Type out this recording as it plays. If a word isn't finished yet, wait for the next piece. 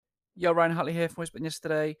Yo, Ryan Hartley here from Wisbon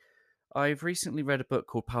yesterday. I've recently read a book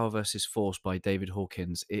called Power versus Force by David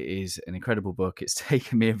Hawkins. It is an incredible book. It's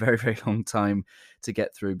taken me a very, very long time to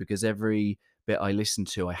get through because every bit I listen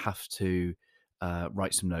to, I have to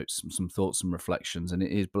write some notes, some thoughts, some reflections, and it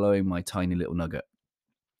is blowing my tiny little nugget.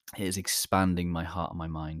 It is expanding my heart and my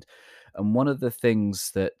mind. And one of the things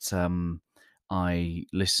that I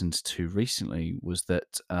listened to recently was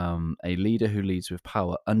that a leader who leads with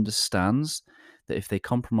power understands that if they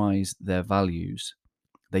compromise their values,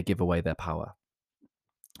 they give away their power.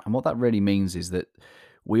 And what that really means is that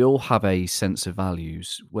we all have a sense of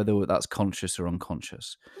values, whether that's conscious or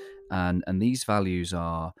unconscious. And these values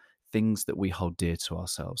are things that we hold dear to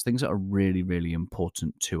ourselves, things that are really, really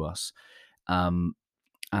important to us. Um,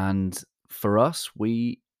 and for us,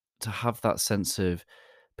 we to have that sense of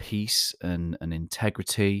peace and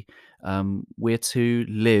integrity, we're to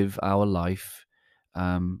live our life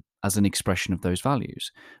as an expression of those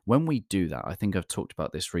values. When we do that, I think I've talked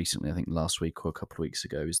about this recently, I think last week or a couple of weeks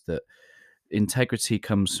ago, is that integrity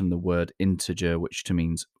comes from the word integer, which to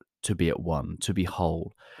means to be at one, to be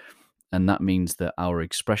whole. And that means that our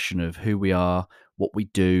expression of who we are, what we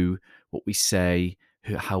do, what we say,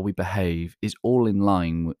 how we behave is all in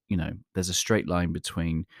line. There's a straight line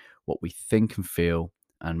between what we think and feel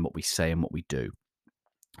and what we say and what we do.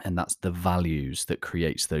 And that's the values that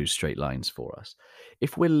creates those straight lines for us.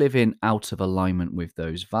 If we're living out of alignment with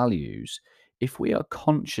those values, if we are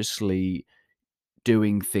consciously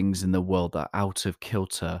doing things in the world that are out of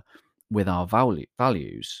kilter with our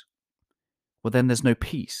values, well, then there's no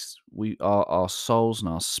peace. Our souls and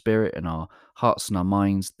our spirit and our hearts and our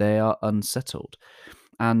minds, they are unsettled.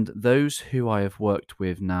 And those who I have worked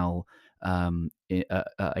with now at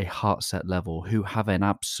a heart set level, who have an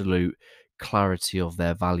absolute clarity of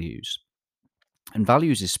their values, and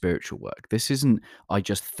values is spiritual work. This isn't I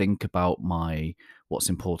just think about my what's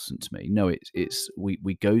important to me. No, it's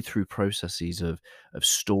we go through processes of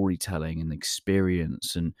storytelling and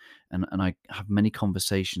experience, and I have many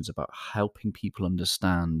conversations about helping people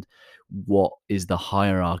understand what is the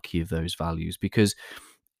hierarchy of those values, because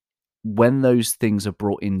when those things are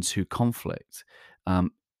brought into conflict,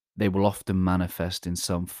 um, they will often manifest in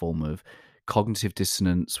some form of cognitive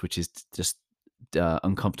dissonance, which is just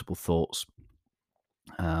uncomfortable thoughts,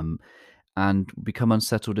 um, and become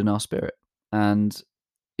unsettled in our spirit. And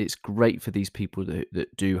it's great for these people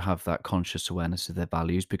that do have that conscious awareness of their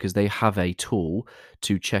values, because they have a tool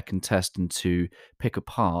to check and test and to pick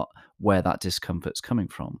apart where that discomfort's coming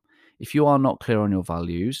from. If you are not clear on your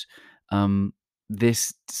values, um,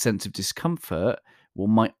 this sense of discomfort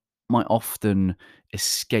might often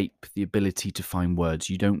escape the ability to find words.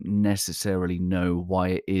 You don't necessarily know why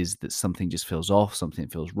it is that something just feels off, something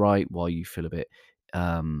feels right, why you feel a bit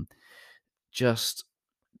um, just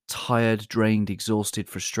tired, drained, exhausted,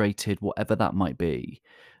 frustrated, whatever that might be.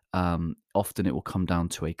 Often it will come down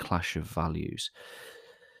to a clash of values.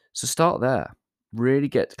 So start there. Really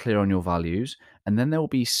get clear on your values, and then there will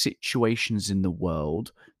be situations in the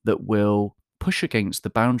world that will push against the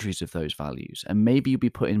boundaries of those values. And maybe you'll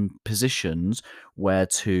be put in positions where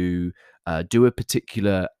to do a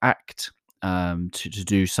particular act, to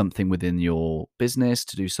do something within your business,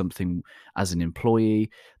 to do something as an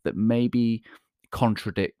employee that maybe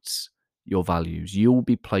contradicts your values. You'll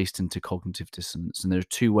be placed into cognitive dissonance. And there are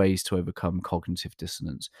two ways to overcome cognitive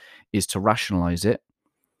dissonance: is to rationalize it,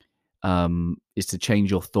 is to change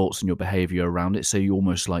your thoughts and your behavior around it. So you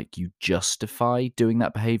almost like you justify doing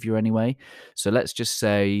that behavior anyway. So let's just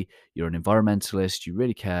say you're an environmentalist, you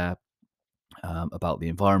really care about the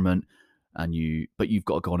environment, but you've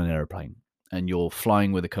got to go on an aeroplane and you're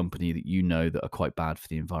flying with a company that you know that are quite bad for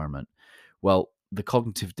the environment. Well, the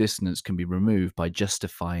cognitive dissonance can be removed by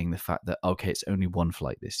justifying the fact that, okay, it's only one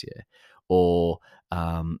flight this year, or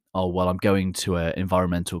oh well, I'm going to an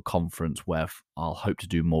environmental conference where I'll hope to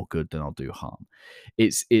do more good than I'll do harm.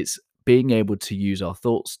 It's being able to use our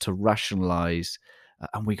thoughts to rationalize,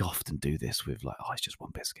 and we often do this with like, oh, it's just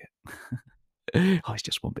one biscuit. Oh, it's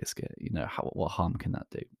just one biscuit. What harm can that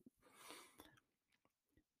do?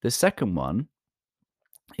 The second one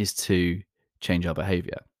is to change our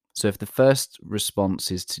behavior. So if the first response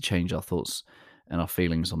is to change our thoughts and our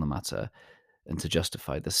feelings on the matter and to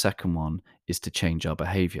justify, the second one is to change our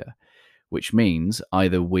behavior, which means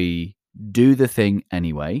either we do the thing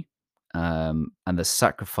anyway, and the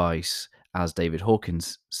sacrifice, as David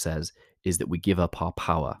Hawkins says, is that we give up our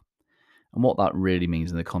power. And what that really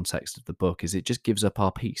means in the context of the book is it just gives up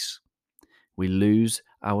our peace. We lose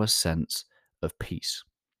our sense of peace.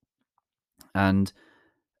 And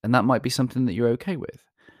that might be something that you're okay with.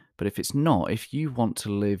 But if it's not, if you want to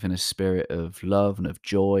live in a spirit of love and of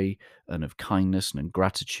joy and of kindness and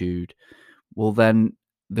gratitude, well, then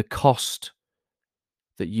the cost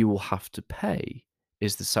that you will have to pay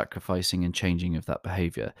is the sacrificing and changing of that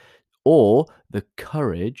behavior, or the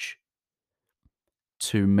courage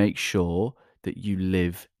to make sure that you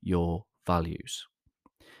live your values.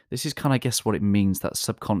 This is kind of, I guess, what it means, that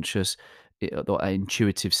subconscious or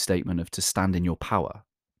intuitive statement of to stand in your power.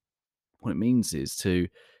 What it means is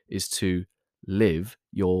to live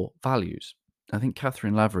your values. I think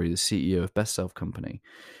Catherine Lavery, the CEO of Best Self Company,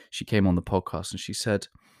 she came on the podcast and she said,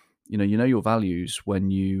 you know your values when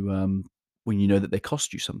you know that they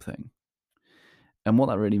cost you something. And what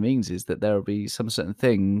that really means is that there will be some certain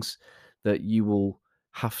things that you will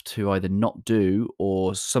have to either not do,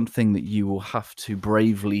 or something that you will have to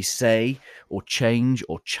bravely say or change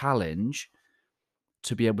or challenge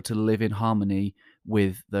to be able to live in harmony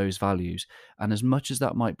with those values. And as much as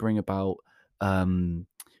that might bring about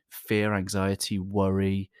fear, anxiety,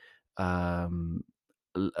 worry, um,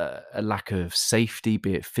 a lack of safety,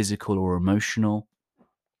 be it physical or emotional,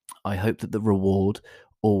 I hope that the reward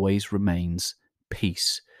always remains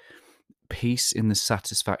peace. Peace in the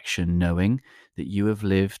satisfaction knowing that you have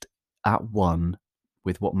lived at one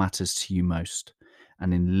with what matters to you most,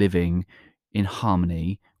 and in living in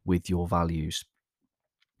harmony with your values.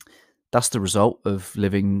 That's the result of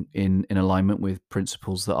living in alignment with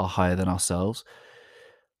principles that are higher than ourselves.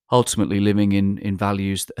 Ultimately, living in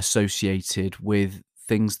values associated with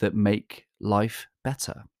things that make life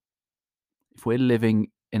better. If we're living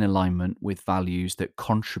in alignment with values that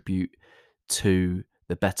contribute to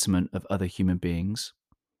the betterment of other human beings,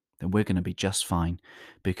 then we're going to be just fine.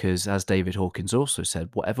 Because as David Hawkins also said,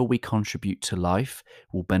 whatever we contribute to life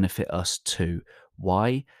will benefit us too.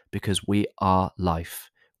 Why? Because we are life.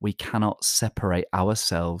 We cannot separate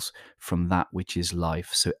ourselves from that which is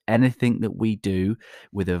life. So anything that we do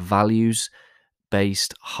with a values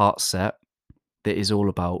based heart set that is all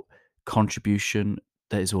about contribution,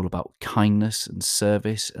 that is all about kindness and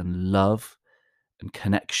service and love and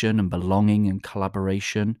connection and belonging and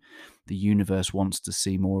collaboration. The universe wants to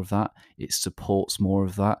see more of that. It supports more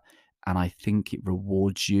of that. And I think it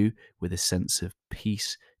rewards you with a sense of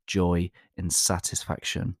peace, joy, and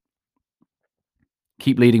satisfaction.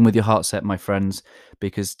 Keep leading with your heart set, my friends,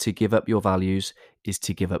 because to give up your values is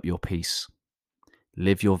to give up your peace.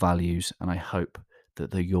 Live your values, and I hope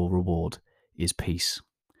that your reward is peace.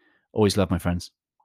 Always love, my friends.